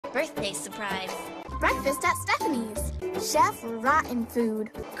Birthday surprise. Breakfast at Stephanie's. Chef Rotten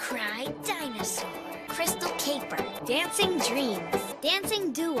Food. Cry dinosaur. Crystal caper. Dancing dreams.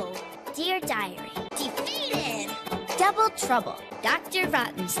 Dancing duel. Dear diary. Defeated. Double trouble. Dr.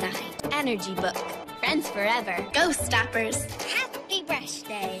 Rottenstein. Energy book. Friends forever. Ghost Stoppers. Happy brush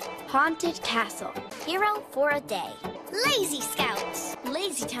day. Haunted castle. Hero for a day. Lazy Scouts.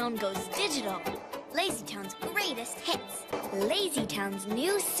 LazyTown goes digital. LazyTown's greatest hits. LazyTown's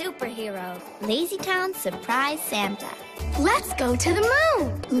new superhero. LazyTown Surprise Santa. Let's go to the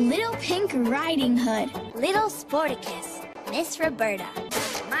moon. Little Pink Riding Hood. Little Sporticus. Miss Roberta.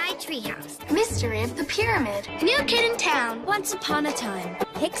 My Treehouse. Mr. Ib the Pyramid. New Kid in Town. Once Upon a Time.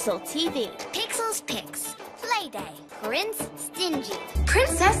 Pixel TV. Pixel's Pix. Playday. Prince Stingy.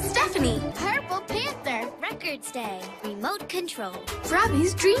 Princess Stephanie. Purple Panther. Records Day. Remote Control.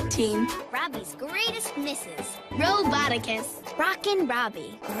 Robbie's Dream Team. Robbie's Greatest Misses. Roboticus. Rockin'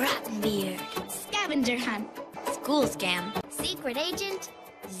 Robbie. Rottenbeard. Scavenger Hunt. School Scam. Secret Agent.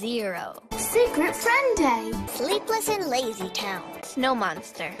 Zero. Secret Friend Day. Sleepless in LazyTown. Snow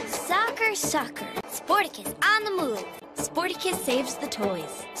Monster. Soccer. Sporticus on the move. Sporticus saves the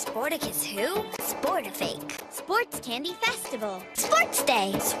toys. Sporticus who? Sportifake. Sports Candy Festival. Sports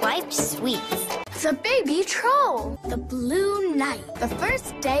Day. Swipe Sweets. The Baby Troll. The Blue Knight. The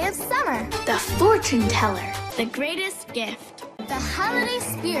First Day of Summer. The Fortune Teller. The Greatest Gift. The Holiday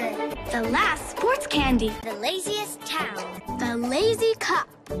Spirit. The Last Sports Candy. The Laziest Town. The Lazy Cup.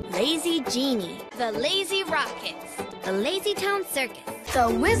 Lazy Genie. The Lazy Rockets. The LazyTown Circus. The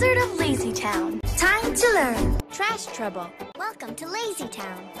Wizard of LazyTown. Time to learn. Trash Trouble. Welcome to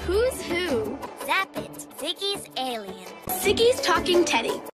LazyTown. Who's Who? Zap It. Ziggy's Alien. Siggy's Talking Teddy.